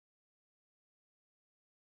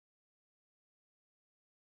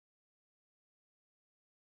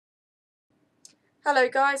Hello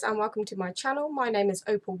guys and welcome to my channel. My name is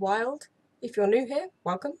Opal Wild. If you're new here,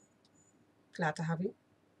 welcome. Glad to have you.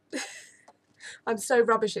 I'm so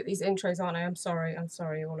rubbish at these intros, aren't I? I'm sorry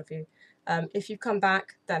all of you. If you come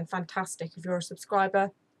back, then fantastic. If you're a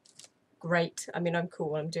subscriber, great. I mean, I'm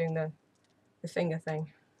cool. I'm doing the finger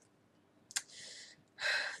thing.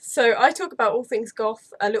 So I talk about all things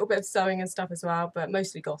goth, a little bit of sewing and stuff as well, but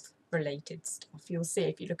mostly goth related stuff. You'll see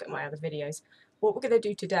if you look at my other videos. What we're going to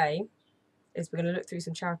do today is we're going to look through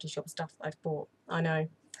some charity shop stuff that I've bought. I know.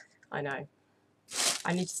 I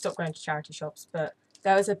need to stop going to charity shops, but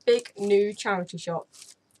there was a big new charity shop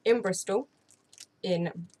in Bristol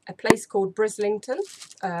in a place called Brislington,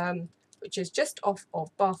 which is just off of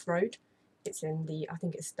Bath Road. It's in I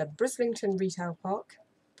think it's the Brislington Retail Park.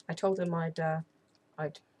 I told them I'd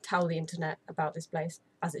tell the internet about this place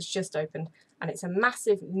as it's just opened, and it's a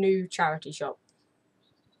massive new charity shop.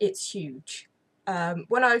 It's huge.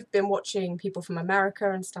 When I've been watching people from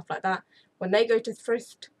America and stuff like that, when they go to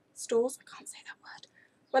thrift stores, I can't say that word,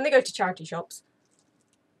 when they go to charity shops,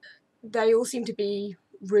 they all seem to be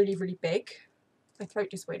really, really big. My throat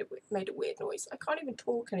just made a weird noise. I can't even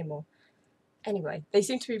talk anymore. Anyway, they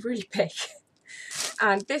seem to be really big.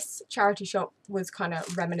 And this charity shop was kind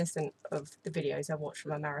of reminiscent of the videos I watched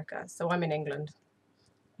from America. So I'm in England,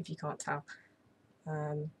 if you can't tell.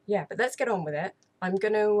 Yeah, but let's get on with it. I'm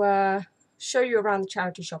going to show you around the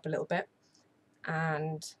charity shop a little bit,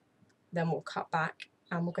 and then we'll cut back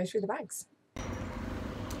and we'll go through the bags.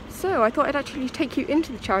 So I thought I'd actually take you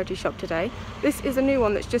into the charity shop today. This is a new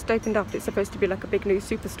one that's just opened up. It's supposed to be like a big new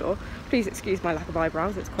superstore. Please excuse my lack of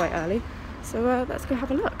eyebrows, it's quite early. So let's go have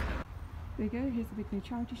a look. There you go, here's the big new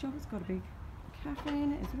charity shop. It's got a big cafe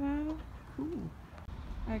in it as well. Cool.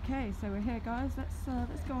 Okay, so we're here guys.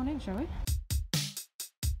 Let's go on in, shall we?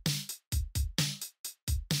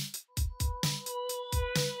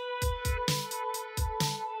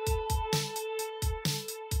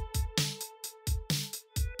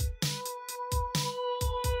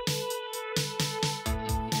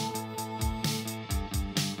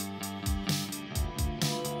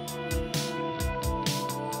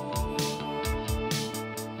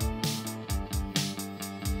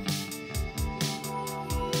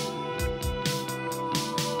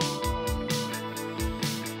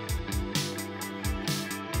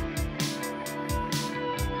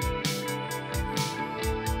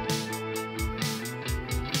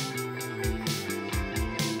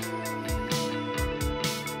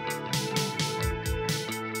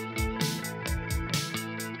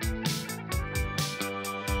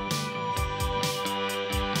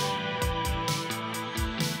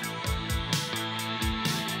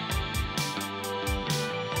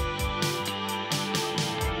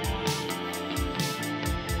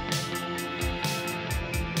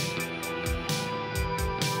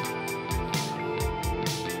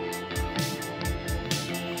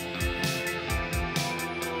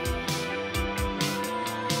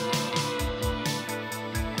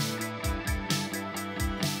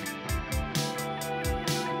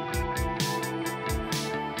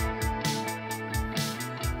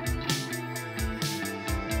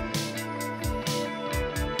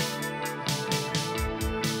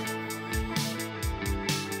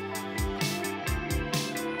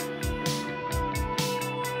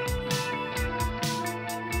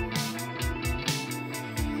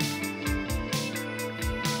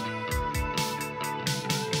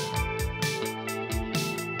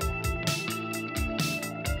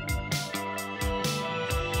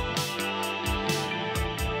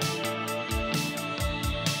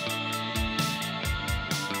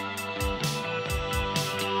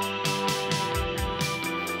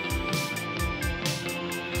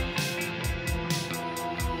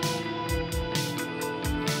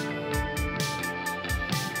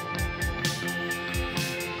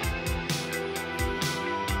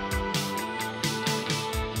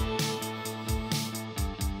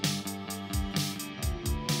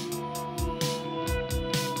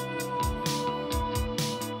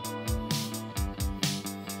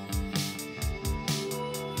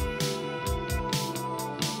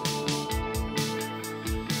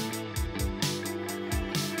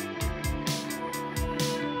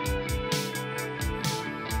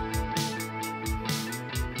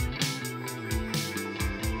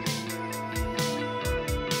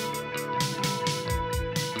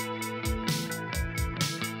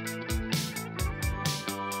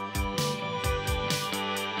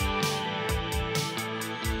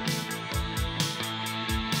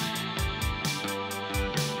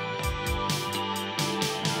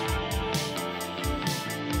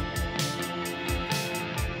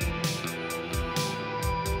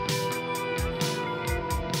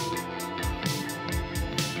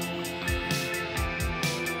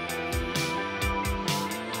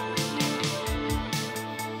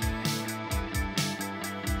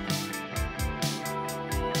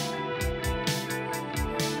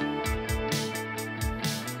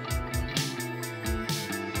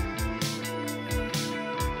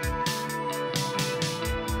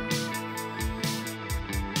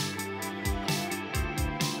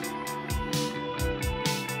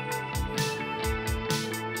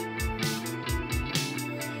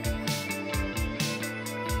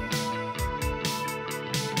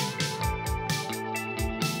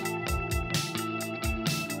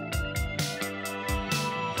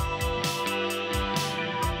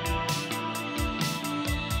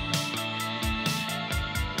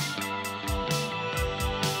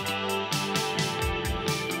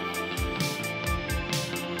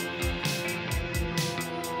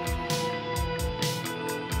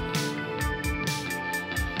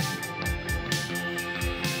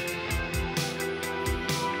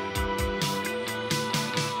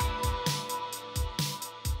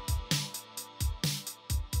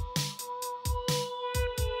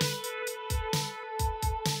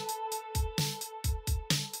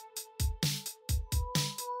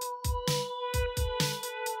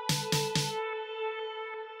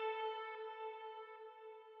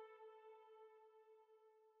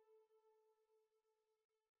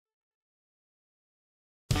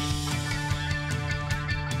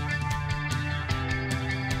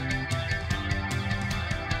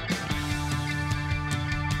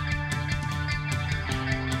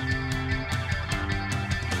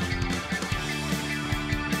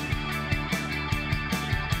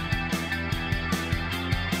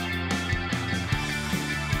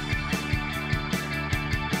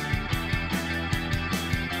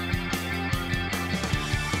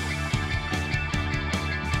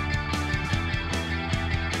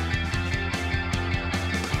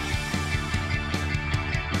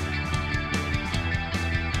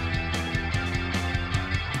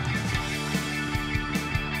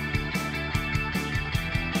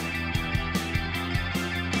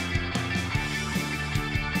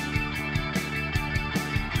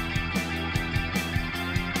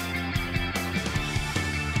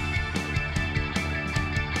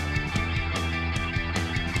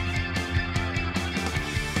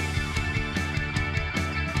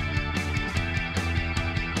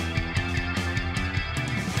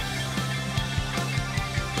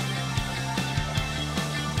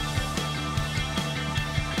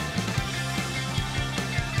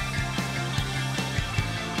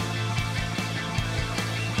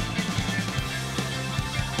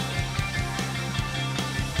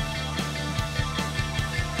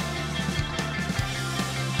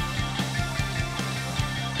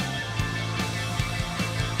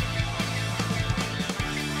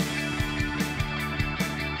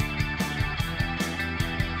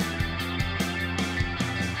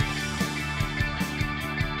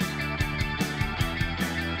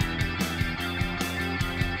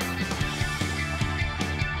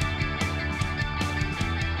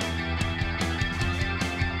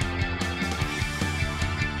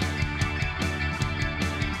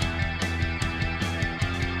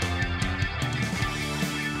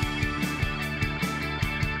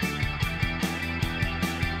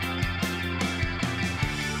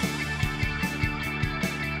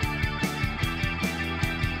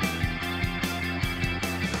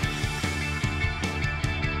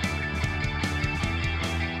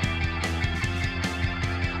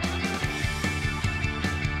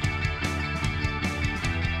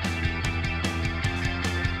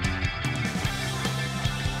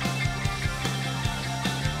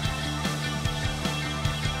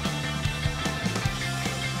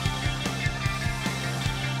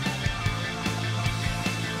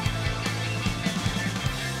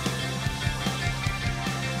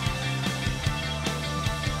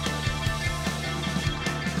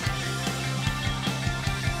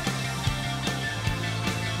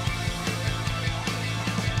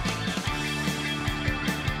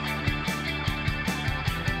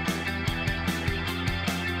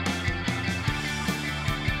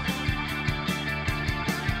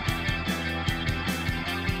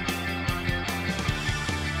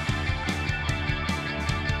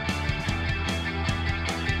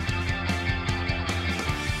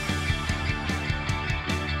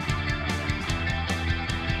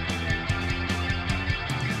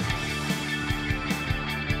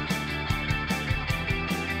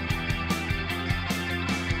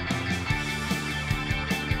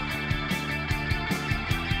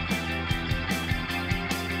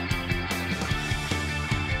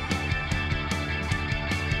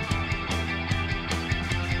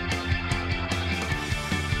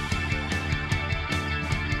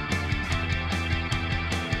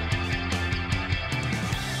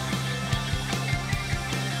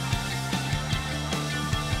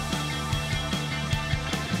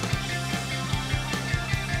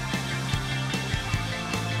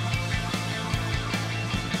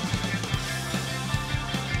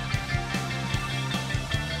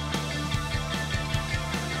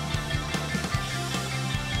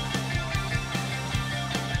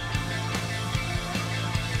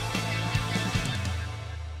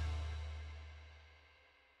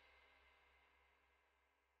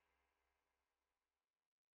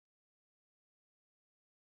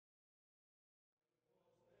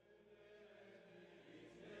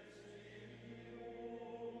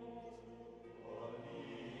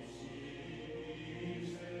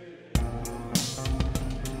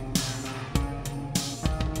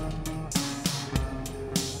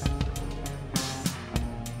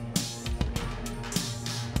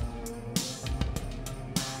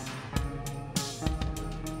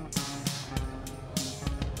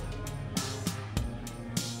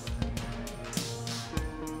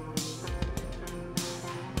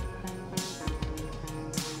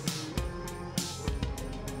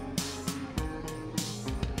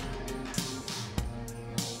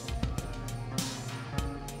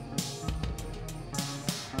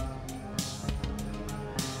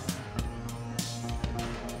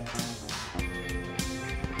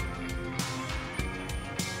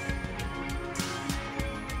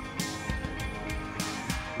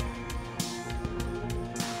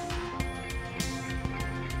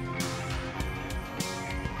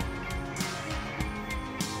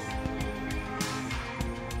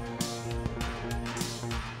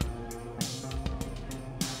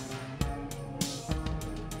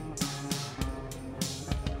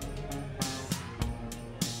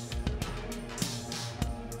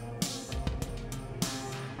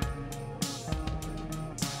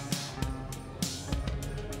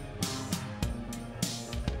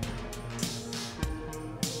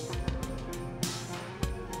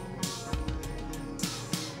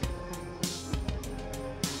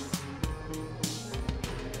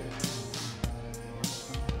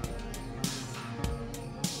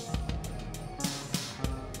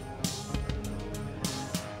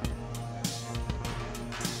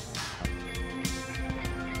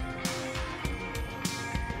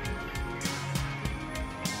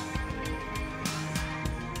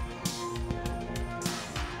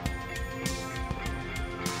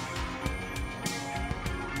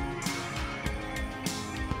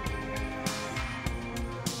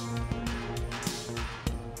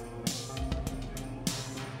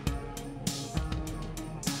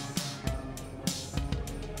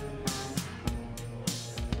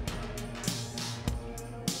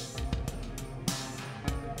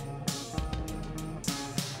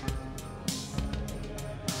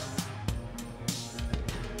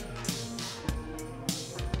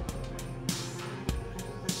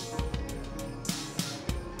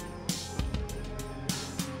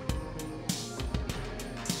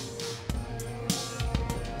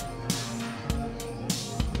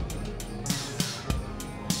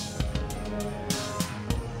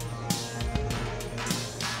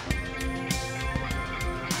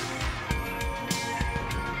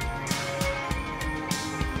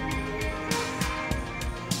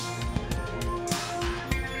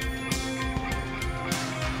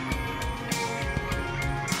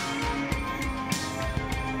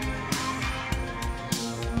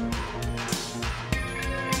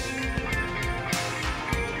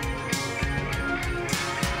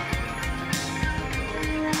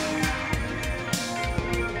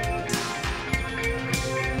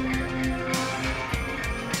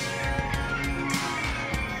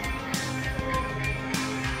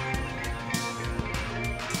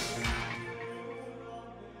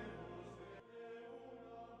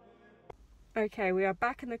 Okay, we are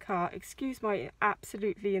back in the car. Excuse my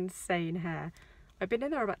absolutely insane hair. I've been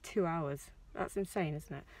in there about 2 hours. That's insane,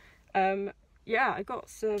 isn't it? Yeah, I got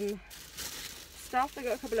some stuff. I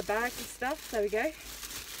got a couple of bags of stuff. There we go.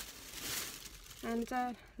 And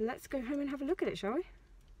let's go home and have a look at it, shall we?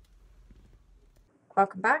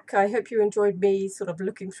 Welcome back. I hope you enjoyed me sort of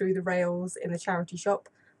looking through the rails in the charity shop.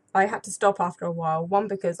 I had to stop after a while. One,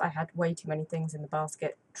 because I had way too many things in the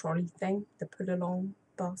basket trolley thing, the pull-along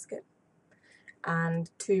basket. And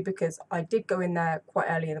two, because I did go in there quite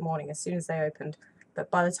early in the morning as soon as they opened. But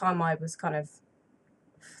by the time I was kind of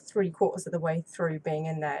 3/4 of the way through being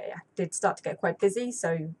in there, it did start to get quite busy.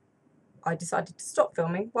 So I decided to stop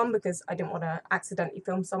filming. One, because I didn't want to accidentally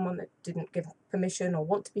film someone that didn't give permission or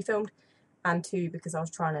want to be filmed. And two, because I was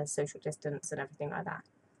trying to social distance and everything like that.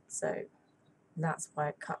 So that's why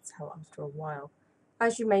it cuts out after a while.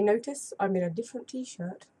 As you may notice, I'm in a different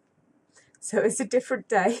t-shirt. So it's a different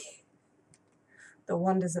day. The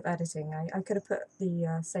wonders of editing. I could have put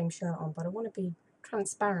the same shirt on, but I want to be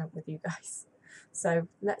transparent with you guys. So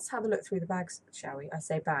let's have a look through the bags, shall we? I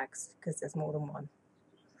say bags because there's more than one.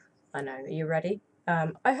 I know. Are you ready?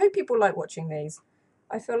 I hope people like watching these.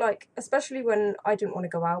 I feel like, especially when I didn't want to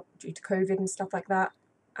go out due to COVID and stuff like that,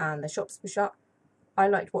 and the shops were shut, I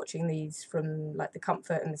liked watching these from like the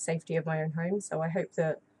comfort and the safety of my own home. So I hope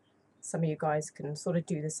that some of you guys can sort of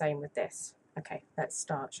do the same with this. Okay, let's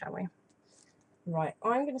start, shall we? Right,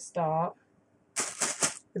 I'm going to start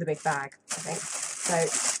with a big bag, I think. So,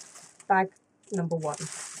 bag number 1.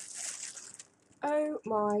 Oh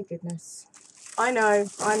my goodness. I know.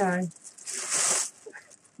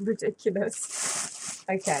 Ridiculous.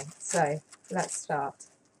 Okay, so let's start.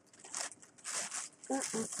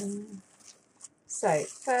 So,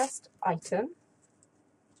 first item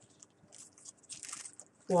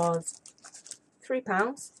was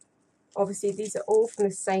 £3. Obviously, these are all from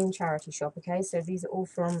the same charity shop, okay? So these are all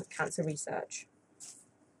from Cancer Research.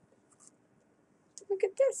 Look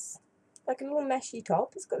at this. Like a little meshy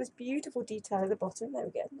top. It's got this beautiful detail at the bottom. There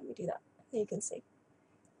we go. Let me do that. There you can see.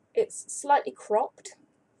 It's slightly cropped.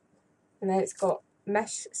 And then it's got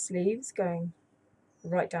mesh sleeves going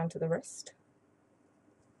right down to the wrist.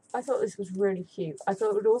 I thought this was really cute. I thought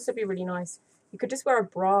it would also be really nice. You could just wear a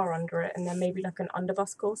bra under it and then maybe like an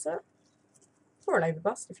underbust corset. Or an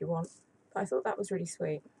overbust if you want. But I thought that was really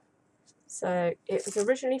sweet. So it was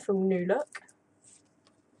originally from New Look.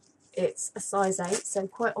 It's a size 8, so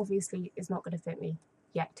quite obviously it's not going to fit me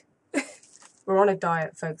yet. We're on a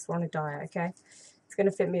diet, folks. We're on a diet, okay? It's going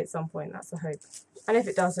to fit me at some point, that's the hope. And if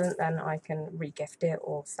it doesn't, then I can re-gift it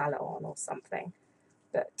or sell it on or something.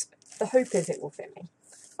 But the hope is it will fit me.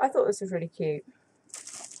 I thought this was really cute.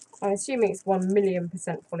 I'm assuming it's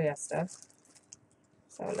 1,000,000% polyester.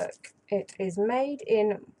 So look, it is made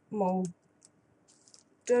in Moldova.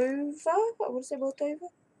 I want to say Moldova?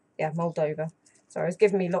 Yeah, Moldova. Sorry, it's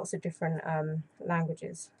giving me lots of different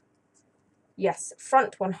languages. Yes,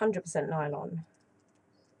 front 100% nylon.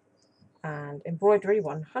 And embroidery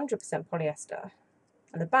 100% polyester.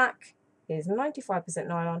 And the back is 95%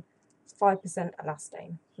 nylon, 5%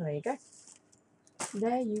 elastane. There you go.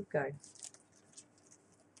 There you go.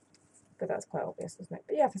 But that's quite obvious, isn't it?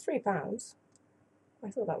 But yeah, for £3, I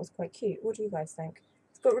thought that was quite cute. What do you guys think?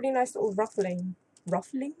 It's got really nice little ruffle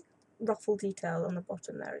detail on the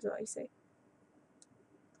bottom there as well, you see.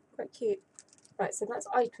 Quite cute. Right, so that's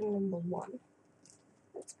item number 1.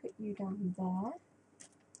 Let's put you down there.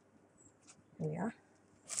 There we are.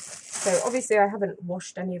 So obviously I haven't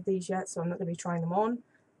washed any of these yet, so I'm not going to be trying them on.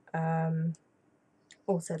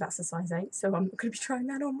 Also, that's a size 8, so I'm not going to be trying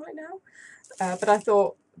that on right now. But I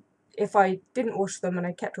thought if I didn't wash them and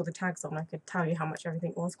I kept all the tags on, I could tell you how much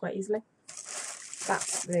everything was quite easily.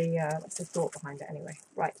 That's the thought behind it anyway.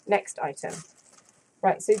 Right, next item.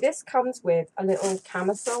 Right, so this comes with a little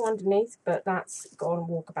camisole underneath, but that's gone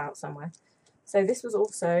walkabout somewhere. So this was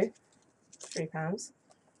also £3.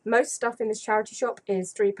 Most stuff in this charity shop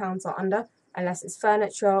is £3 or under, unless it's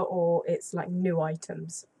furniture or it's like new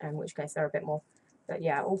items, in which case they're a bit more. But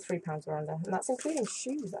yeah, all £3 or under, and that's including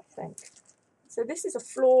shoes, I think. So this is a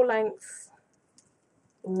floor-length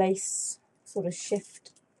lace sort of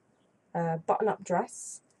shift button-up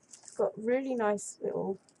dress. It's got really nice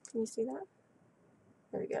little, can you see that?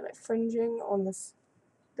 There we go, like fringing on this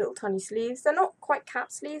little tiny sleeves. They're not quite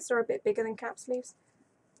cap sleeves, they're a bit bigger than cap sleeves,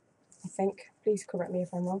 I think. Please correct me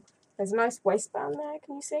if I'm wrong. There's a nice waistband there,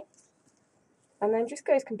 can you see? And then just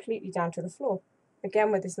goes completely down to the floor.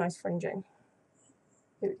 Again with this nice fringing.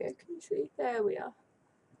 Here we go, can you see? There we are.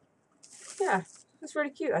 Yeah, that's really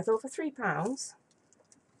cute. I thought for £3,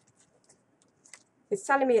 it's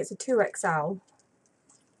telling me it's a 2XL.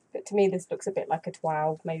 But to me this looks a bit like a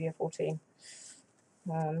 12, maybe a 14.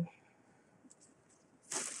 I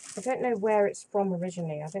don't know where it's from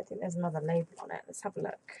originally. I don't think there's another label on it. Let's have a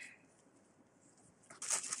look.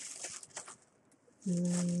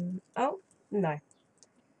 Oh, no.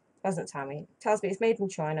 Doesn't tell me. It tells me it's made in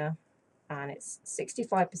China and it's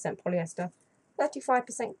 65% polyester,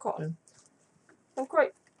 35% cotton. I'm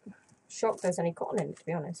quite shocked there's any cotton in it, to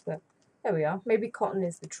be honest, but there we are. Maybe cotton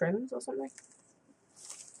is the trims or something.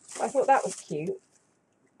 I thought that was cute.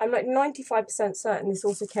 I'm like 95% certain this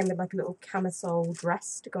also came with like a little camisole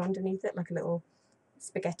dress to go underneath it, like a little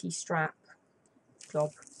spaghetti strap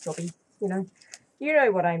jobby, you know. You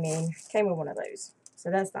know what I mean. Came with one of those. So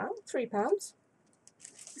there's that, £3.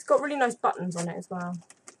 It's got really nice buttons on it as well.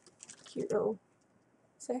 Cute little,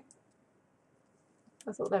 see?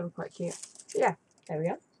 I thought they were quite cute. But yeah, there we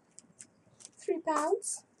are.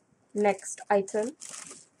 £3. Next item.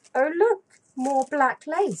 Oh look, more black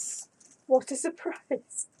lace. What a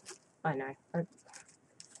surprise. I know.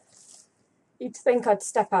 You'd think I'd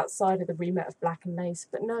step outside of the remit of black and lace,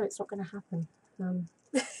 but no, it's not going to happen.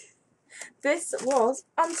 This was,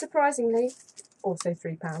 unsurprisingly, also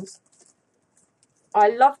 £3. I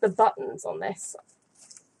love the buttons on this,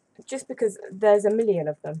 just because there's a million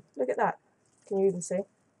of them. Look at that. Can you even see?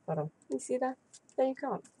 Hold on. Can you see that? There you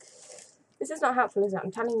can't. This is not helpful, is it?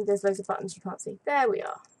 I'm telling you there's loads of buttons you can't see. There we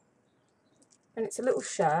are. And it's a little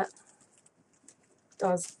shirt.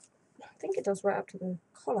 I think it does right up to the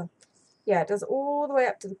collar. Yeah, it does all the way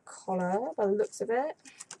up to the collar by the looks of it.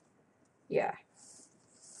 Yeah.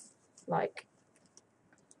 Like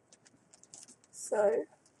so.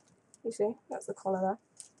 You see, that's the collar there.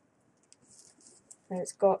 And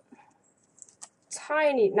it's got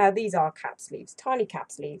tiny, now these are cap sleeves, tiny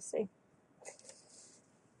cap sleeves, see?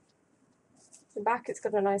 The back, it's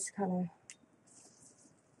got a nice kind of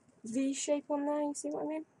V shape on there, you see what I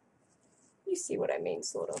mean? You see what I mean,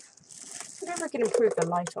 sort of. I don't know if I can improve the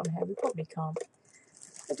light on here, we probably can't.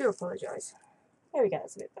 I do apologise. There we go,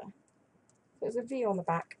 that's a bit better. So there's a V on the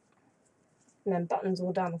back, and then buttons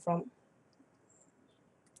all down the front.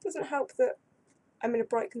 Doesn't help that I'm in a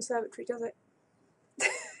bright conservatory, does it?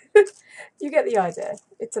 You get the idea.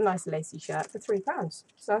 It's a nice lacy shirt for £3.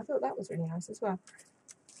 So I thought that was really nice as well.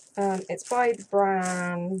 It's by the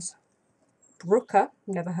brand Brooker.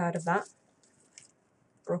 Never heard of that.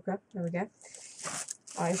 Brooker. There we go.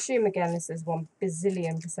 I assume again this is 1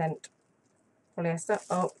 bazillion% polyester.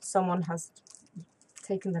 Oh, someone has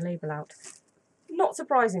taken the label out. Not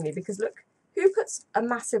surprisingly, because look, who puts a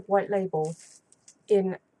massive white label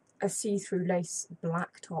in a see-through lace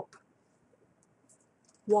black top?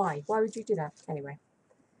 Why? Why would you do that? Anyway.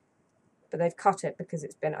 But they've cut it because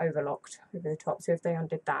it's been overlocked over the top. So if they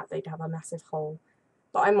undid that, they'd have a massive hole.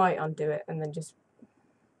 But I might undo it and then just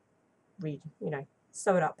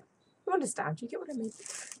sew it up. You understand? You get what I mean?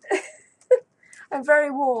 I'm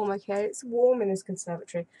very warm, okay? It's warm in this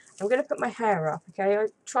conservatory. I'm going to put my hair up, okay? I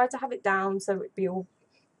tried to have it down so it'd be all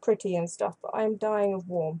pretty and stuff, but I am dying of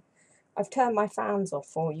warm. I've turned my fans off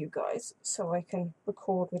for you guys so I can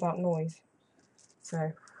record without noise.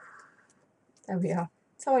 So, there we are.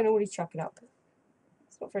 That's how I normally chuck it up.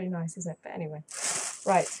 It's not very nice, is it? But anyway.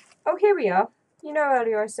 Right. Oh, here we are. You know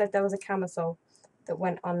earlier I said there was a camisole that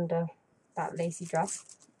went under that lacy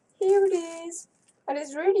dress. Here it is. And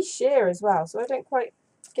it's really sheer as well, so I don't quite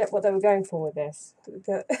get what they were going for with this.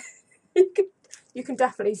 You can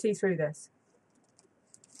definitely see through this.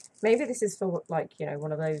 Maybe this is for, like, you know,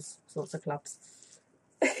 one of those sorts of clubs.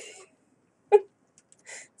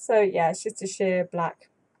 So, yeah, it's just a sheer black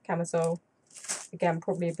camisole. Again,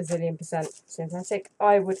 probably a bazillion% synthetic.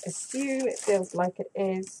 I would assume it feels like it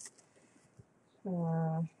is.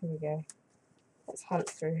 Here we go. Let's hunt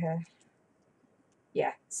through here.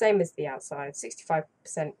 Yeah, same as the outside. 65%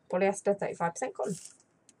 polyester, 35% cotton.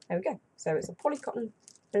 There we go. So it's a polycotton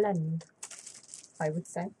blend, I would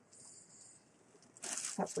say.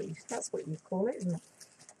 That's what you call it, isn't it?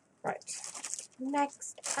 Right.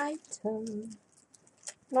 Next item.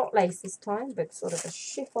 Not lace this time, but sort of a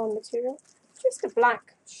chiffon material. Just a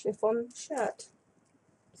black chiffon shirt.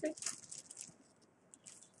 See?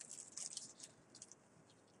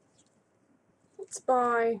 It's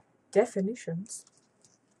by Definitions.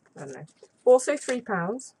 I don't know. Also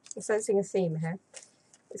 £3. I'm sensing a theme here.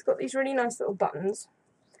 It's got these really nice little buttons.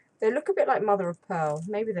 They look a bit like mother of pearl.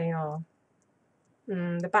 Maybe they are.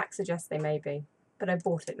 The back suggests they may be. But I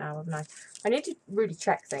bought it now, haven't I? I need to really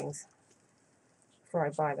check things before I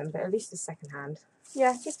buy them, but at least it's second hand.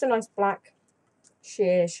 Yeah, just a nice black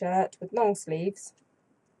sheer shirt with long sleeves.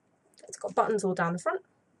 It's got buttons all down the front.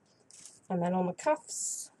 And then on the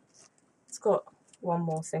cuffs, it's got one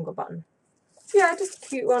more single button. Yeah, just a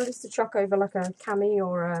cute one just to chuck over like a cami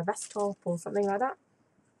or a vest top or something like that.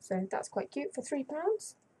 So that's quite cute for £3.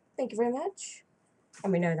 Thank you very much.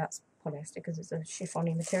 And we know that's polyester because it's a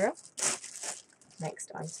chiffon material.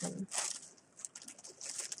 Next item.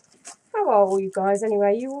 How are all you guys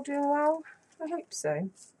anyway? You all doing well? I hope so.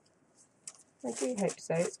 I do hope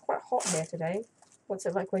so. It's quite hot here today. What's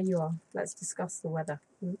it like where you are? Let's discuss the weather.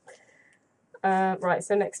 Right,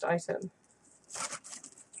 so next item.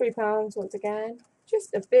 £3 once again.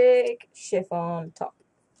 Just a big chiffon top.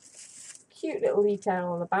 Cute little detail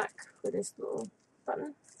on the back with this little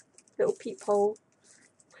button. Little peephole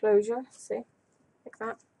closure, see? Like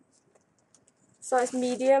that. Size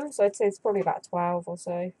medium, so I'd say it's probably about 12 or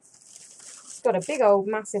so. It's got a big old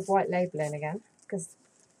massive white label in again, because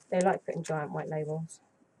they like putting giant white labels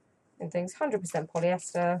and things. 100%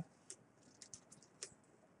 polyester.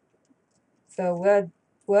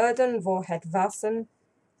 Worden voor het wassen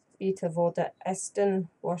beter worden esten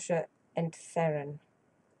washer entfernen.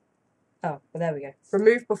 Oh, well there we go.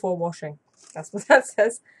 Remove before washing. That's what that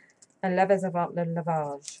says. And levers about the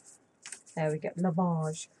lavage. There we go.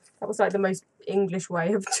 Lavage. That was like the most English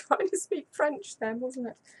way of trying to speak French then, wasn't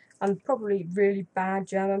it? And probably really bad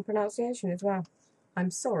German pronunciation as well.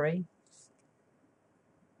 I'm sorry.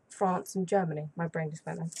 France and Germany. My brain just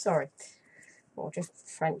went there. Sorry. Or just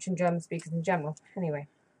French and German speakers in general. Anyway.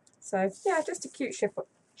 So, yeah, just a cute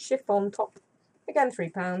chiffon top. Again,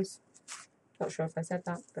 £3. Not sure if I said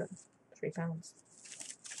that, but £3.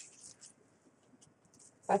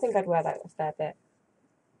 I think I'd wear that a fair bit.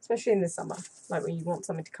 Especially in the summer. Like when you want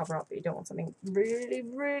something to cover up, but you don't want something really,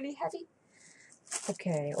 really heavy.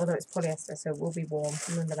 Okay, although it's polyester, so it will be warm.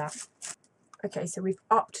 Remember that. Okay, so we've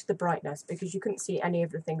upped the brightness because you couldn't see any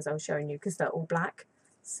of the things I was showing you because they're all black.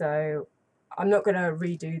 So I'm not going to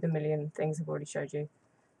redo the million things I've already showed you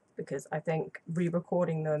because I think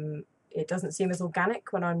re-recording them, it doesn't seem as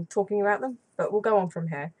organic when I'm talking about them. But we'll go on from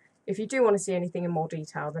here. If you do want to see anything in more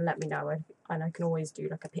detail, then let me know, and I can always do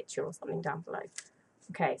like a picture or something down below.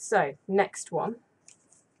 Okay, so next one.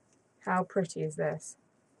 How pretty is this?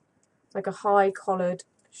 It's like a high-collared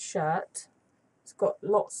shirt. It's got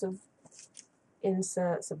lots of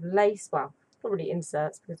inserts of lace. Well, not really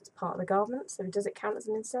inserts because it's part of the garment, so does it count as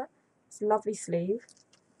an insert? It's a lovely sleeve.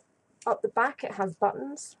 Up the back it has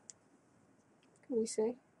buttons. Can you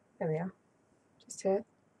see? There we are. Just here.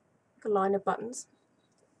 A line of buttons.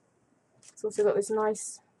 It's also got this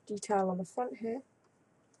nice detail on the front here.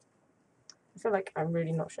 I feel like I'm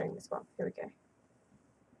really not showing this well. Here we go.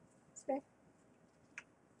 See?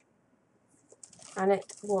 And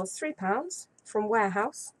it was £3 from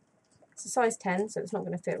Warehouse. It's a size 10, so it's not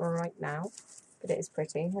going to fit right now, but it is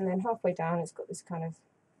pretty. And then halfway down it's got this kind of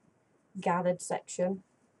gathered section,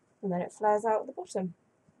 and then it flares out at the bottom.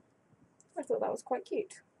 I thought that was quite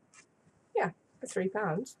cute. Yeah, for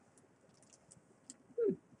 £3.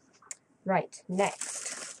 Right,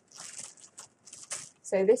 next.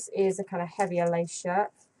 So this is a kind of heavier lace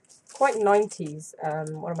shirt. Quite 90s,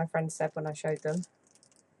 one of my friends said when I showed them.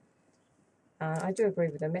 I do agree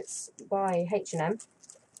with them. It's by H&M.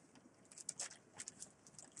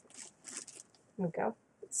 There we go.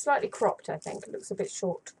 It's slightly cropped, I think. It looks a bit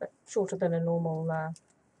short, but shorter than a normal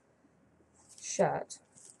shirt.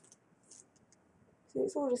 So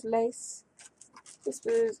it's all just lace. This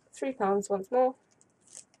was £3 once more.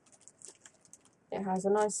 It has a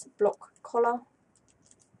nice block collar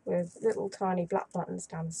with little tiny black buttons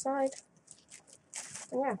down the side.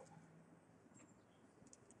 And yeah,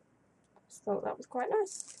 just thought that was quite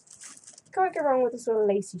nice. Can't go wrong with a sort of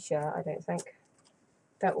lacy shirt, I don't think.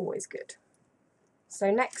 They're always good.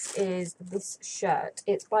 So next is this shirt.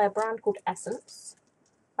 It's by a brand called Essence.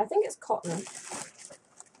 I think it's cotton.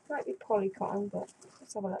 Might be poly cotton, but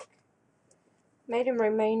let's have a look. Made in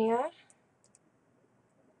Romania.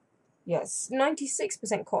 Yes,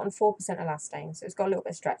 96% cotton, 4% elastane, so it's got a little bit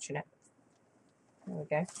of stretch in it. There we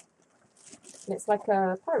go. And it's like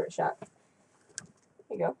a pirate shirt.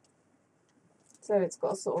 There you go. So it's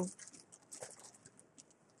got a sort of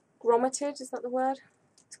grommeted, is that the word?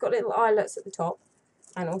 It's got little eyelets at the top,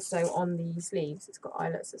 and also on the sleeves it's got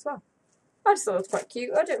eyelets as well. I just thought it was quite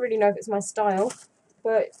cute. I don't really know if it's my style,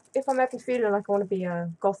 but if I'm ever feeling like I want to be a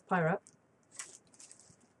goth pirate,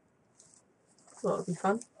 I thought it would be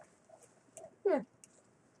fun. Yeah.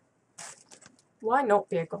 Why not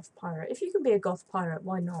be a goth pirate? If you can be a goth pirate,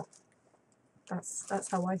 why not?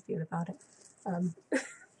 That's how I feel about it.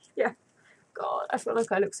 Yeah. God, I feel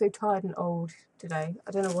like I look so tired and old today.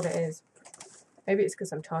 I don't know what it is. Maybe it's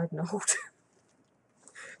because I'm tired and old.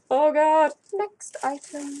 Oh God. Next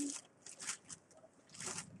item.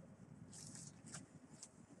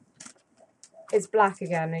 It's black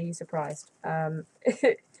again, are you surprised?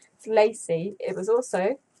 It's lacy. It was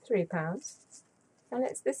also £3. And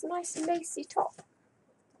it's this nice lacy top.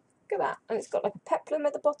 Look at that. And it's got like a peplum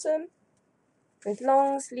at the bottom with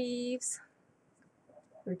long sleeves.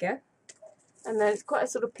 There we go. And then it's quite a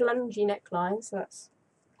sort of plungy neckline, so that's,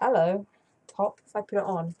 hello, top. If I put it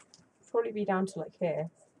on, it'll probably be down to like here.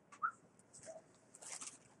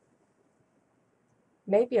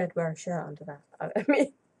 Maybe I'd wear a shirt under that. I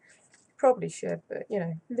mean, probably should, but you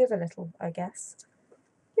know, live a little, I guess.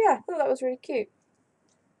 Yeah, I thought that was really cute.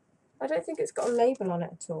 I don't think it's got a label on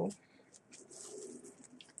it at all.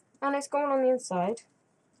 And it's gone on the inside.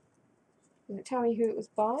 Does it tell me who it was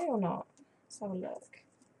by or not? Let's have a look.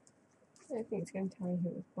 I don't think it's going to tell me who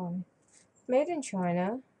it was by. Made in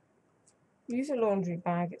China. Use a laundry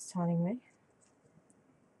bag, it's telling me.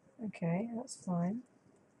 Okay, that's fine.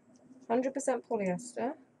 100%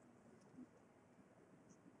 polyester.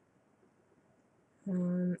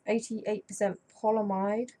 88%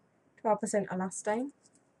 polyamide. 12% elastane.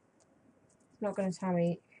 It's not going to tell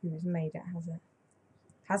me who's made it, has it?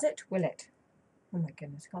 Has it? Will it? Oh my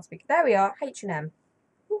goodness, I can't speak. There we are, H&M.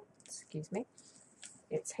 Ooh, excuse me.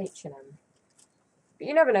 It's H&M. But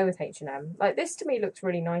you never know with H&M. Like, this to me looks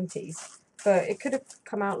really 90s. But it could have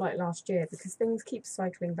come out like last year because things keep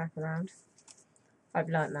cycling back around. I've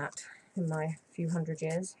learnt that in my few hundred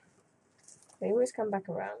years. They always come back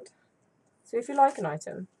around. So if you like an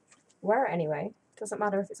item, wear it anyway. Doesn't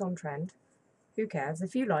matter if it's on trend. Who cares?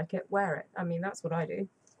 If you like it, wear it. I mean, that's what I do.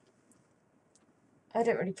 I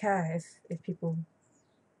don't really care if people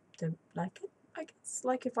don't like it, I guess.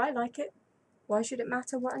 Like, if I like it, why should it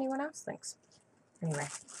matter what anyone else thinks? Anyway,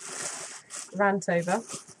 rant over.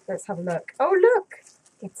 Let's have a look. Oh, look!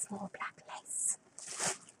 It's more black lace.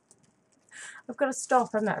 I've got to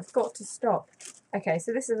stop, haven't I? I've got to stop. Okay,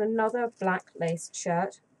 so this is another black lace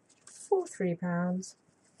shirt for £3.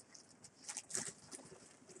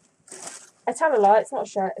 I tell a lie, it's not a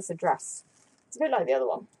shirt, it's a dress. It's a bit like the other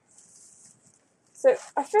one. So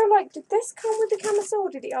I feel like, did this come with the camisole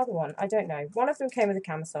or did the other one? I don't know. One of them came with a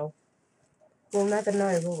camisole. We'll never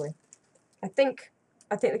know, will we? I think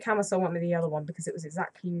the camisole went with the other one because it was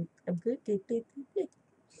exactly the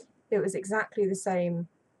same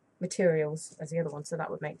materials as the other one, so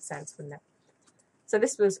that would make sense, wouldn't it? So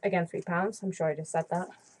this was again £3. I'm sure I just said that.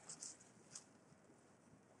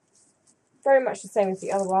 Very much the same as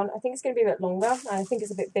the other one. I think it's going to be a bit longer, and I think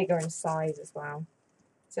it's a bit bigger in size as well.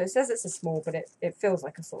 So it says it's a small, but it feels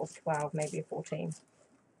like a sort of 12, maybe a 14.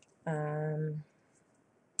 100%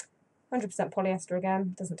 polyester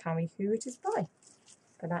again. Doesn't tell me who it is by,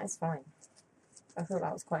 but that is fine. I thought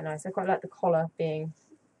that was quite nice. I quite like the collar being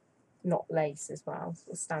not lace as well.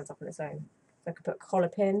 So it stands up on its own. So I could put collar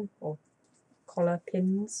pin or collar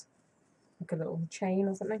pins, like a little chain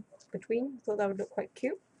or something between. I thought that would look quite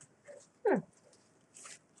cute.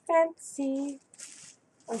 Fancy.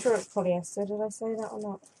 I'm sure it's polyester. Did I say that or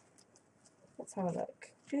not? Let's have a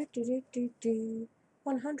look. 100%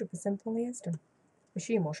 polyester.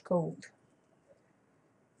 Machine wash cold.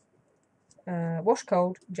 Wash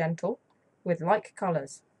cold, gentle, with like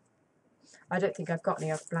colours. I don't think I've got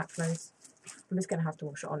any other black clothes. I'm just going to have to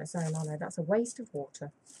wash it on its own, aren't I? That's a waste of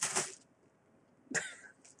water.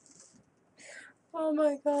 Oh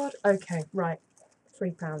my god. Okay, right.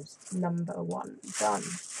 £3. Number one. Done.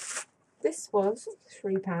 This was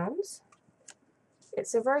 £3.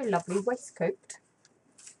 It's a very lovely waistcoat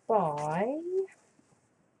by...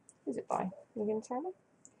 Who's it by? Are you going to tell me?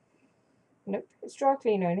 Nope. It's dry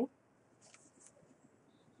clean only.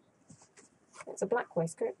 It's a black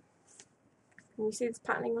waistcoat. Can you see this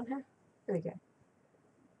patterning on here? There we go.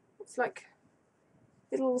 It's like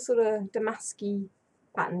little sort of damasky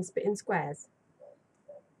patterns, but in squares.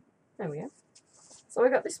 There we go. So I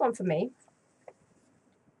got this one for me.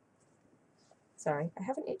 Sorry, I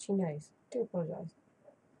have an itchy nose. I do apologise.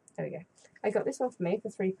 There we go. I got this one for me for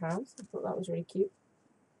 £3. I thought that was really cute.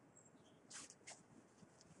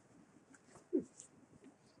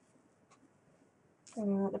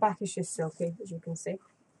 The back is just silky, as you can see.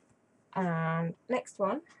 And next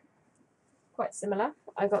one, quite similar.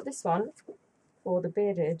 I got this one for the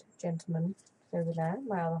bearded gentleman over there,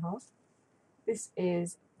 my other half. This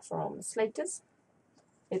is from Slater's.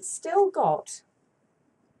 It's still got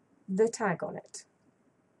the tag on it.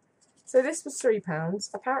 So this was £3.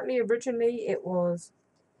 Apparently originally it was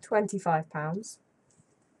 £25.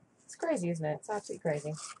 It's crazy, isn't it? It's absolutely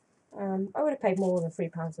crazy. I would have paid more than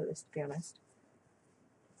 £3 for this, to be honest.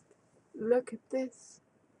 Look at this.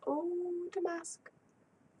 Oh, damask.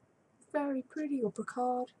 Very pretty, or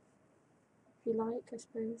brocade, if you like, I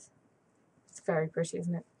suppose. It's very pretty,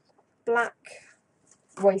 isn't it? Black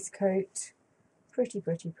waistcoat. Pretty,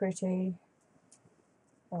 pretty, pretty.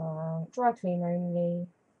 Dry clean only.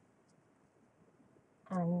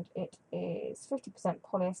 And it is 50%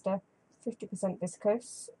 polyester, 50%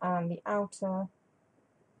 viscose, and the outer,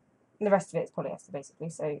 and the rest of it is polyester basically.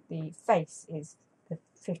 So the face is the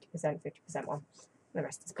 50%, 50% one. The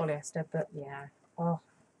rest is polyester, but yeah. Oh,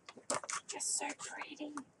 just so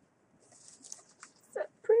pretty. So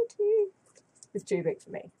pretty. It's too big for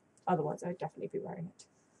me. Otherwise, I'd definitely be wearing it.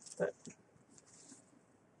 But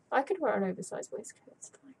I could wear an oversized waistcoat. It's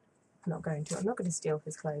fine. I'm not going to. I'm not going to steal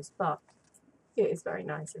his clothes, but it is very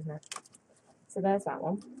nice, isn't it? So there's that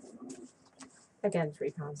one. Again,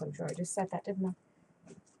 £3. I'm sure I just said that, didn't I?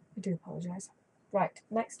 I do apologise. Right,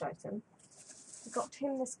 next item. I got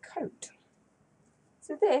him this coat.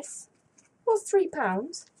 So this was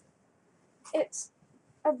 £3. It's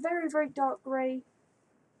a very, very dark grey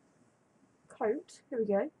coat. Here we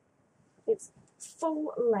go. It's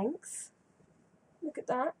full length. Look at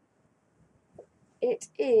that. It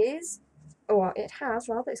is, or it has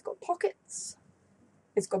rather, it's got pockets.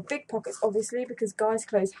 It's got big pockets, obviously, because guys'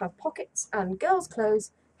 clothes have pockets and girls'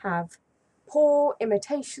 clothes have poor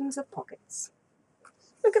imitations of pockets.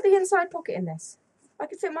 Look at the inside pocket in this. I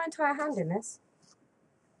could fit my entire hand in this.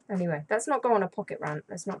 Anyway, let's not go on a pocket rant.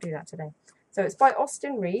 Let's not do that today. So it's by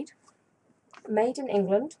Austin Reed, made in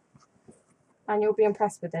England, and you'll be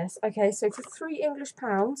impressed with this. Okay, so for £3 English,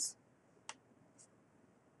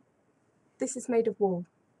 this is made of wool.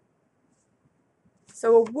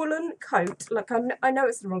 So a woolen coat, like I know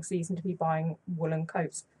it's the wrong season to be buying woolen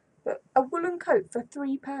coats, but a woolen coat for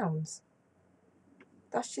 £3.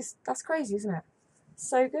 That's crazy, isn't it?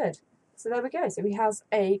 So good. So there we go. So he has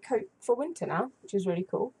a coat for winter now, which is really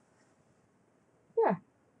cool. Yeah,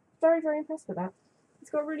 very, very impressed with that. It's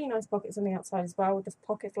got really nice pockets on the outside as well with the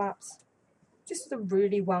pocket flaps. Just a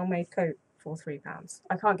really well-made coat for £3.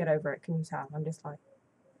 I can't get over it, can you tell? I'm just like,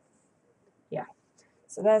 yeah.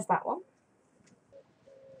 So there's that one.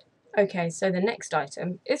 Okay, so the next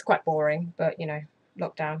item is quite boring, but you know,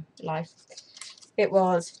 lockdown life. It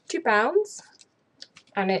was £2,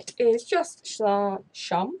 and it is just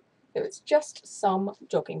it's just some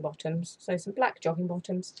jogging bottoms. So some black jogging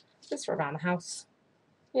bottoms, just for around the house.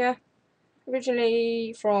 Yeah,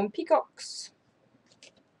 originally from Peacocks.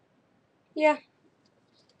 Yeah,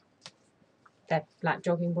 they're black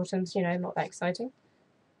jogging bottoms, you know, not that exciting.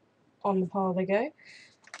 On the pile they go.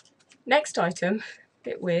 Next item,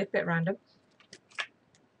 bit weird, bit random.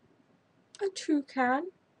 A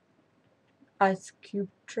toucan ice cube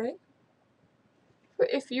tray. For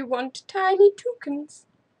if you want tiny toucans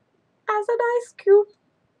as an ice cube.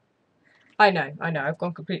 I know, I've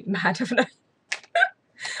gone completely mad, haven't I?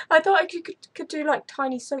 I thought I could do like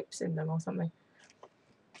tiny soaps in them or something.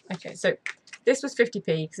 Okay, so this was 50p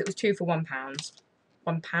because it was 2 for £1.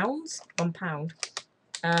 £1?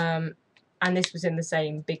 And this was in the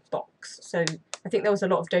same big box. So I think there was a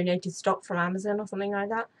lot of donated stock from Amazon or something like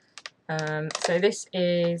that. So this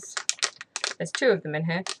is, there's 2 of them in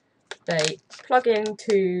here. They plug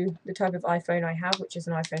into the type of iPhone I have, which is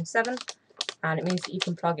an iPhone 7. And it means that you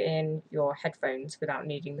can plug in your headphones without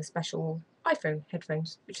needing the special iPhone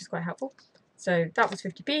headphones, which is quite helpful. So that was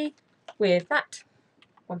 50p. With that,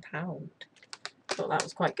 £1. Thought that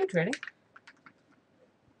was quite good, really.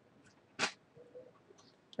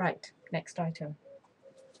 Right, next item.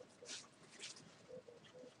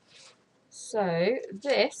 So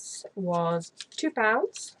this was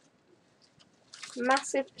 £2.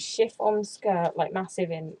 Massive chiffon skirt, like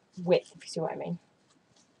massive in width, if you see what I mean.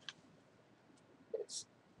 It's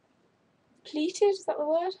pleated, is that the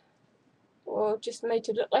word? Or just made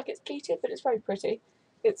to look like it's pleated, but it's very pretty.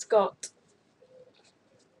 It's got,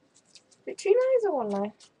 is it 2 layers or 1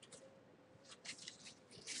 layer?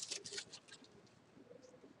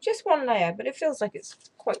 Just 1 layer, but it feels like it's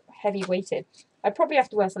quite heavy weighted. I probably have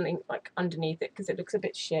to wear something like underneath it because it looks a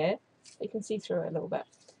bit sheer. You can see through it a little bit.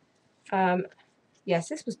 Yes,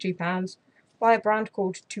 this was £2 by a brand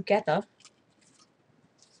called Together.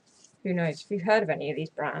 Who knows? If you've heard of any of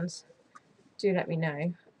these brands, do let me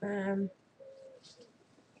know.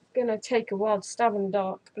 Gonna take a wild stab in the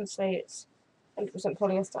dark and say it's 100%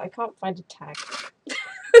 polyester. I can't find a tag.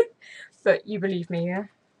 But you believe me, yeah?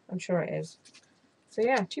 I'm sure it is. So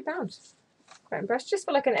yeah, £2. Quite impressed. Just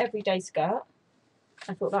for like an everyday skirt.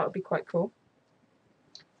 I thought that would be quite cool.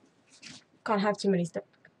 Can't have too many stuff.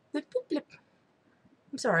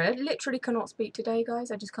 I'm sorry, I literally cannot speak today,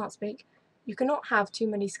 guys. I just can't speak. You cannot have too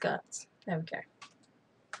many skirts. There we go.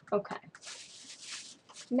 Okay.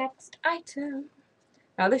 Next item.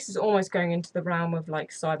 Now this is almost going into the realm of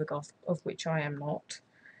like cybergoth, of which I am not.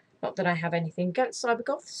 Not that I have anything against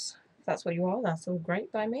cybergoths. If that's what you are, that's all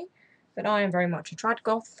great by me. But I am very much a trad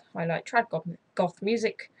goth. I like trad goth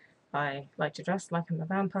music. I like to dress like I'm a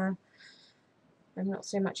vampire. I'm not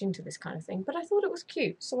so much into this kind of thing, but I thought it was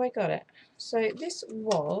cute, so I got it. So this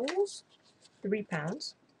was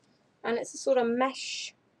 £3, and it's a sort of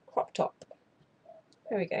mesh crop top.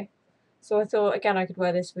 There we go. So I thought, again, I could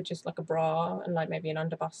wear this with just like a bra and like maybe an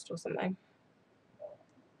underbust or something.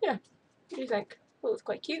 Yeah, what do you think? Thought it was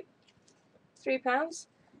quite cute. £3.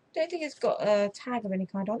 Don't think it's got a tag of any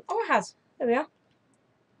kind on. Oh, it has. There we are.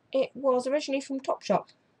 It was originally from Topshop.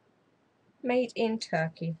 Made in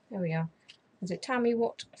Turkey. There we are. Does it tell me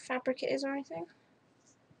what fabric it is or anything?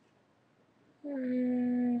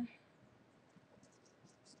 96%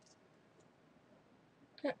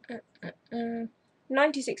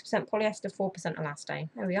 polyester, 4% elastane.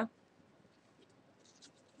 There we are.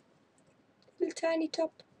 Little tiny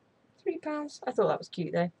top. £3. I thought that was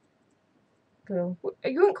cute though. Cool.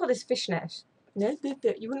 You wouldn't call this fishnet. No,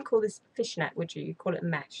 you wouldn't call this fishnet, would you? You'd call it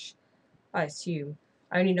mesh, I assume.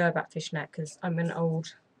 I only know about fishnet because I'm an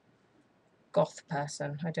old goth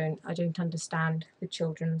person. I don't understand the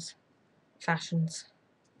children's fashions.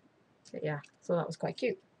 But yeah, I thought that was quite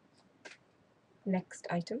cute. Next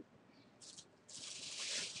item.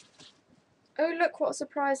 Oh look, what a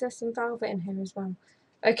surprise, there's some velvet in here as well.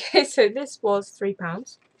 Okay, so this was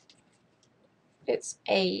 £3. It's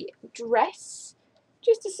a dress.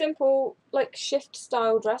 Just a simple, like, shift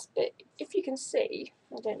style dress, but if you can see,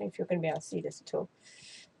 I don't know if you're going to be able to see this at all.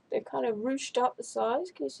 They've kind of ruched up the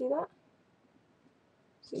sides. Can you see that?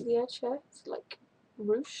 See the edge here? It's like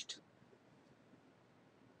ruched.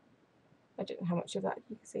 I don't know how much of that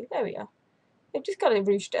you can see. There we are. They've just kind of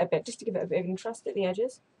ruched it a bit, just to give it a bit of interest at the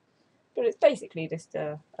edges. But it's basically just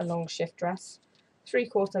a long shift dress.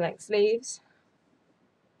 3/4 length sleeves.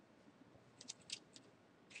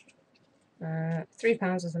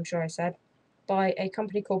 £3, as I'm sure I said, by a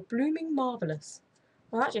company called Blooming Marvellous.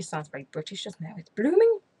 Well, that just sounds very British, doesn't it? It's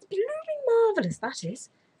Blooming Marvellous, that is.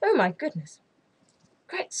 Oh my goodness.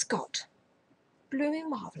 Great Scott. Blooming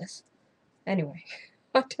Marvellous. Anyway,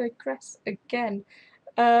 I digress again.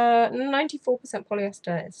 94%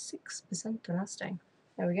 polyester, 6% elastane.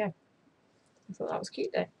 There we go. I thought that was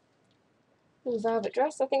cute though. Little velvet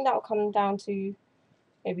dress. I think that will come down to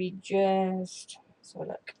maybe just, let's have a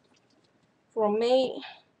look. From me,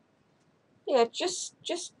 yeah, just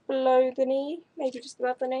below the knee, maybe just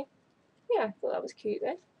above the knee. Yeah, I thought that was cute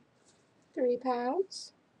though.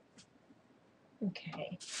 £3.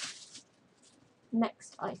 Okay.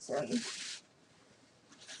 Next item.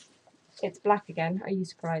 It's black again. Are you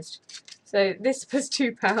surprised? So this was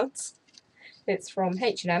 £2. It's from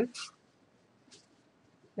H&M.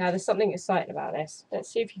 Now there's something exciting about this.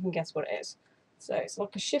 Let's see if you can guess what it is. So it's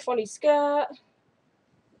like a chiffon-y skirt.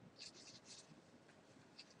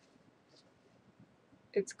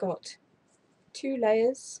 It's got 2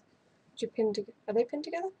 layers. Which are pinned together. Are they pinned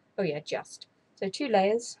together? Oh yeah, just. So 2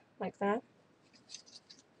 layers like that.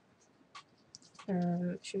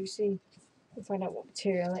 Should we see? We'll find out what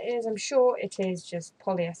material it is. I'm sure it is just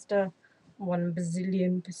polyester, 1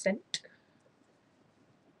 bazillion %.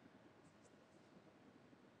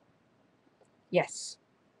 Yes,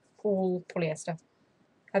 all polyester.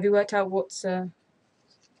 Have you worked out what's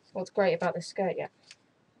great about this skirt yet?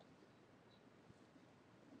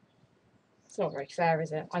 It's not very fair,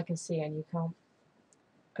 is it? I can see and you can't.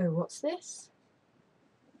 Oh, what's this?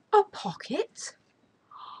 A pocket?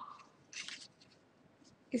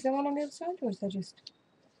 Is there one on the other side, or is there just...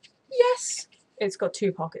 Yes! It's got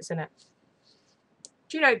 2 pockets in it.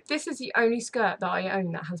 Do you know, this is the only skirt that I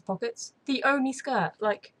own that has pockets. The only skirt.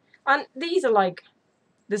 Like, and these are like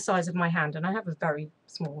the size of my hand, and I have a very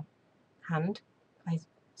small hand. I have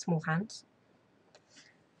small hands.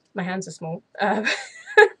 My hands are small.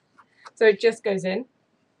 So it just goes in.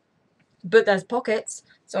 But there's pockets,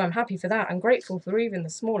 so I'm happy for that. I'm grateful for even the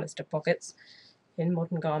smallest of pockets in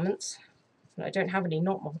modern garments. I don't have any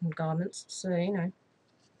not modern garments, so you know.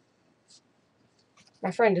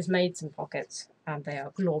 My friend has made some pockets and they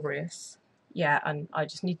are glorious. Yeah, and I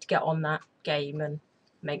just need to get on that game and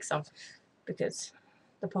make some because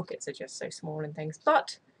the pockets are just so small and things.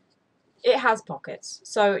 But it has pockets,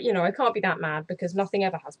 so you know I can't be that mad because nothing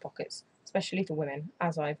ever has pockets, especially for women,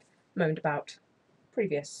 as I've moaned about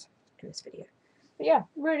previous to this video. But yeah,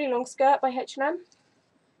 really long skirt by H&M.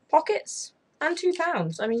 Pockets and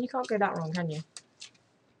 £2. I mean, you can't go that wrong, can you?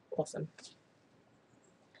 Awesome.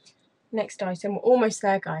 Next item. We're almost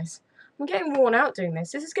there, guys. I'm getting worn out doing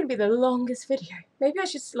this. This is going to be the longest video. Maybe I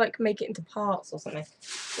should like make it into parts or something.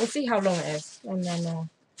 We'll see how long it is, and then I'll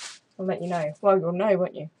let you know. Well, you'll know,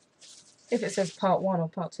 won't you? If it says part 1 or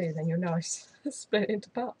part 2, then you'll know I split it into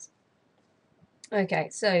parts. Okay,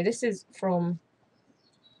 so this is from,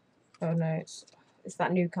 oh no, it's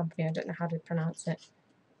that new company, I don't know how to pronounce it.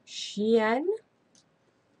 Shein?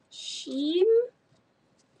 Sheen?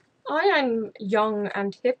 I am young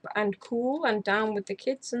and hip and cool and down with the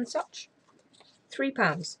kids and such.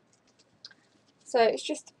 £3. So it's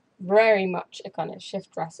just very much a kind of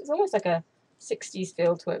shift dress. It's almost like a 60s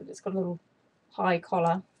feel to it, but it's got a little high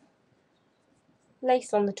collar.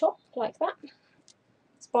 Lace on the top, like that.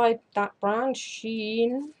 It's by that brand,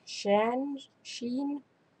 Sheen.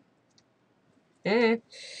 By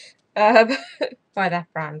that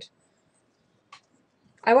brand.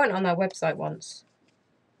 I went on their website once.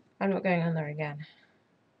 I'm not going on there again.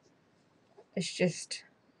 It's just,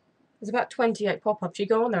 there's about 28 pop-ups. You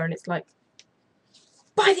go on there and it's like,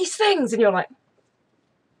 buy these things! And you're like,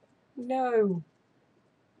 no.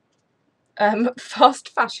 Fast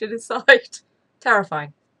fashion aside.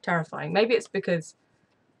 Terrifying. Terrifying. Maybe it's because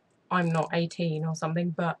I'm not 18 or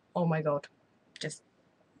something, but oh my god. Just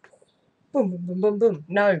boom, boom, boom, boom, boom.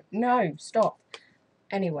 No, no, stop.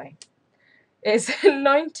 Anyway. It's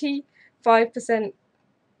 95%.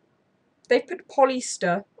 They put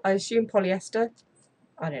polyester. I assume polyester.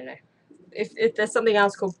 I don't know. If there's something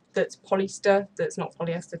else called that's polyester that's not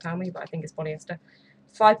polyester, tell me, but I think it's polyester.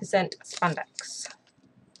 5% spandex.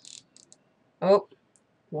 Oh,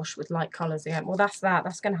 wash with light colours again. Well, that's that.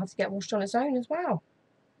 That's going to have to get washed on its own as well.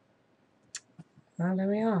 Well, there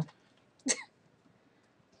we are.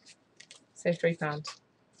 So £3.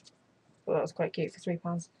 Well, that was quite cute for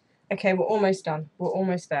 £3. Okay, we're almost done. We're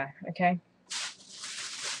almost there, okay?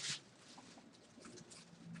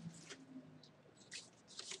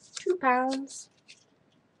 £2.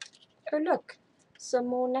 Oh, look. Some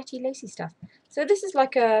more netty lacy stuff. So this is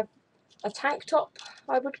like a tank top,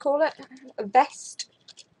 I would call it. A vest.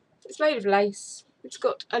 It's made of lace. It's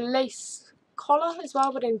got a lace collar as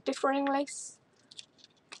well, but in differing lace.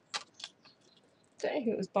 Don't know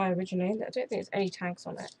who it was by originally. I don't think there's any tags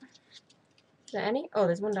on it. Is there any? Oh,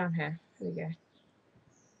 there's one down here. There we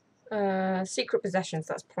go. Secret Possessions.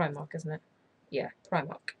 That's Primark, isn't it? Yeah,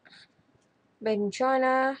 Primark. Made in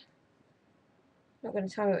China. Not going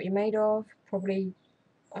to tell me what you're made of. Probably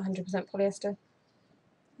 100% polyester.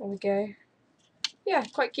 There we go. Yeah,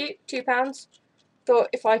 quite cute. £2. Thought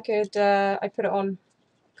if I could, I'd put it on.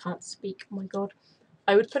 Can't speak. Oh my god.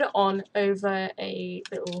 I would put it on over a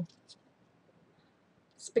little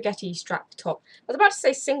spaghetti strap top. I was about to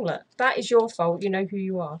say singlet. That is your fault. You know who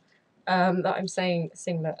you are. That I'm saying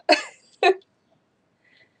singlet.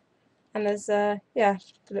 And there's yeah,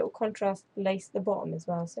 the little contrast lace at the bottom as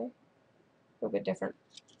well. So a little bit different.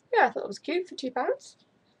 Yeah, I thought it was cute for £2.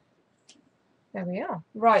 There we are.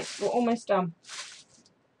 Right, we're almost done.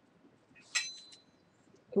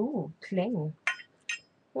 Ooh, cling.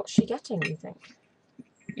 What's she getting, you think?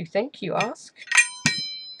 You think, you ask?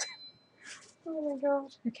 Oh my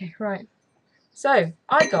god. Okay, right. So,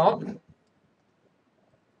 I got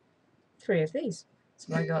 3 of these.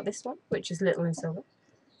 So I got this one, which is little and silver.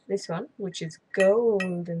 This one, which is gold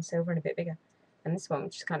and silver and a bit bigger. And this one,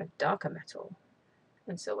 which is kind of darker metal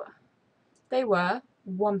and silver. They were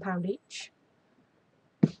 £1 each.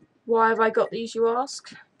 Why have I got these, you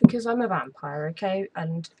ask? Because I'm a vampire, okay?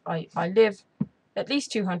 And I live at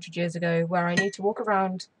least 200 years ago where I need to walk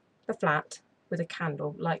around the flat with a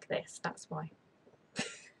candle like this. That's why.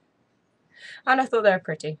 And I thought they were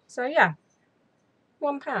pretty. So yeah,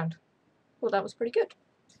 £1. Well, that was pretty good.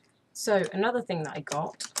 So another thing that I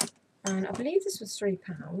got, and I believe this was £3.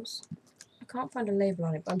 I can't find a label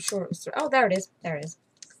on it, but I'm sure it was oh, there it is. There it is.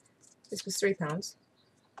 This was £3.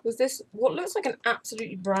 Was this what looks like an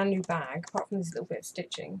absolutely brand new bag, apart from this little bit of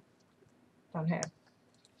stitching down here,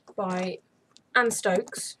 by Anne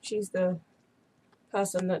Stokes. She's the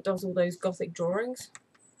person that does all those Gothic drawings.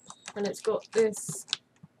 And it's got this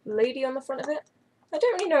lady on the front of it. I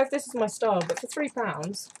don't really know if this is my style, but for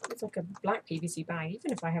 £3, it's like a black PVC bag.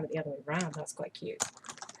 Even if I have it the other way around, that's quite cute.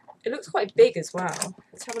 It looks quite big as well.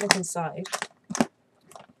 Let's have a look inside.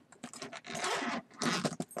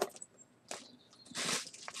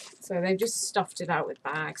 So they've just stuffed it out with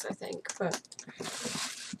bags, I think. But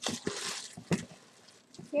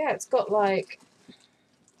yeah, it's got like,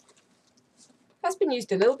 that's been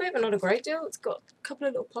used a little bit, but not a great deal. It's got a couple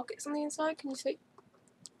of little pockets on the inside. Can you see?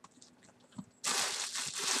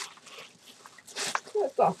 Oh,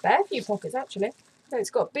 it's got a fair few pockets actually. And it's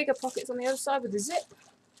got bigger pockets on the other side with a zip.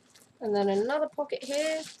 And then another pocket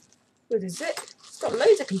here with a zip. It's got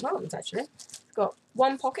loads of compartments actually. It's got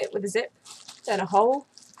one pocket with a zip, then a hole,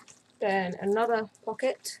 then another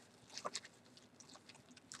pocket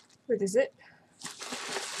with a zip.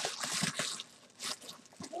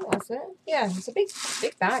 Oh, that's it. Yeah, it's a big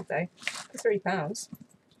bag though. for £3.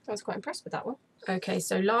 I was quite impressed with that one. Okay,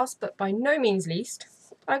 so last but by no means least,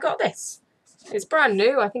 I got this. It's brand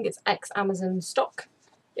new. I think it's ex-Amazon stock.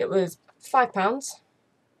 It was £5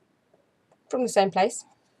 from the same place.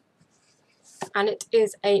 And it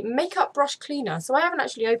is a makeup brush cleaner. So I haven't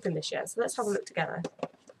actually opened this yet, so let's have a look together.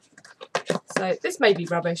 So this may be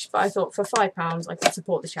rubbish, but I thought for £5 I could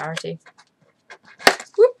support the charity.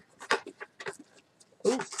 Whoop.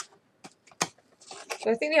 Ooh. So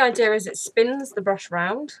I think the idea is it spins the brush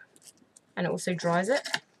round and it also dries it.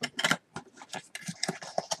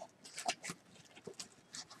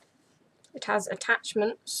 It has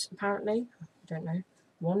attachments, apparently. I don't know.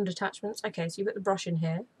 Wand attachments. Okay, so you put the brush in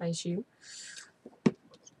here, I assume.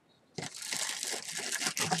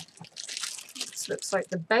 This looks like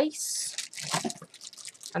the base.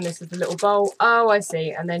 And this is the little bowl. Oh, I see.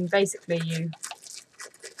 And then basically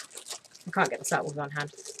I can't get this out with one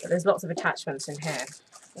hand, but there's lots of attachments in here.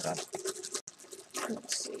 Hold on.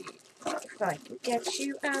 Let's see if I can get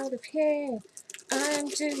you out of here. I'm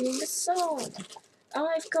doing a song.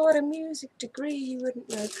 I've got a music degree, you wouldn't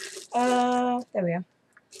know. There we are.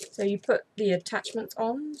 So you put the attachments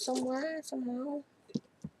on somewhere, somehow.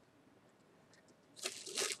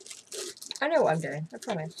 I know what I'm doing, I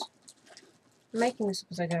promise. I'm making this up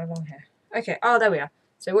as I go along here. Okay, oh, there we are.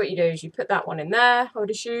 So what you do is you put that one in there, I would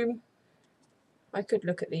assume. I could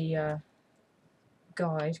look at the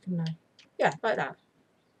guide, couldn't I? Yeah, like that,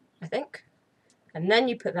 I think. And then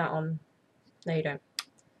you put that on. No, you don't.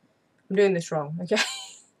 I'm doing this wrong, okay?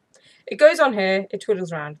 It goes on here, it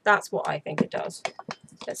twiddles around. That's what I think it does.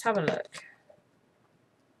 Let's have a look.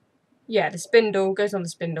 Yeah, the spindle goes on the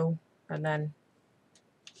spindle and then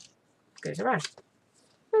goes around.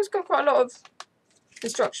 It's got quite a lot of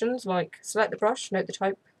instructions, like select the brush, note the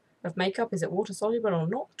type of makeup, is it water soluble or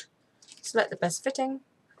not? Select the best fitting,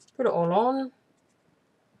 put it all on,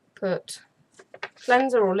 put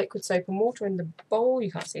cleanser or liquid soap and water in the bowl,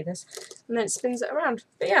 you can't see this, and then it spins it around.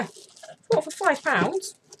 But yeah, for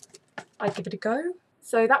 £5, I'd give it a go.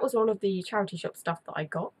 So that was all of the charity shop stuff that I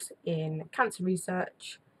got in Cancer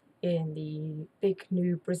Research, in the big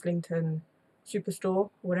new Brislington superstore,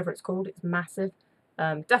 whatever it's called. It's massive.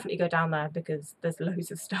 Definitely go down there because there's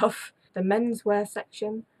loads of stuff. The menswear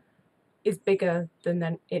section is bigger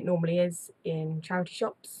than it normally is in charity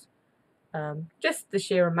shops. Just the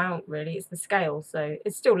sheer amount, really. It's the scale, so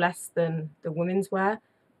it's still less than the women's wear,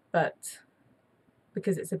 but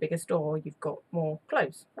because it's a bigger store, you've got more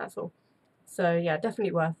clothes, that's all. So yeah,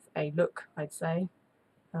 definitely worth a look, I'd say.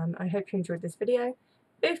 I hope you enjoyed this video.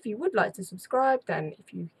 If you would like to subscribe, then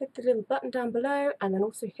if you hit the little button down below and then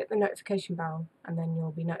also hit the notification bell, and then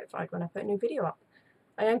you'll be notified when I put a new video up.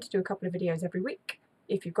 I aim to do a couple of videos every week.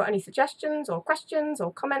 If you've got any suggestions or questions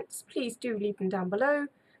or comments, please do leave them down below.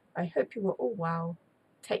 I hope you are all well.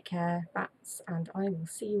 Take care, bats, and I will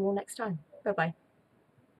see you all next time. Bye bye.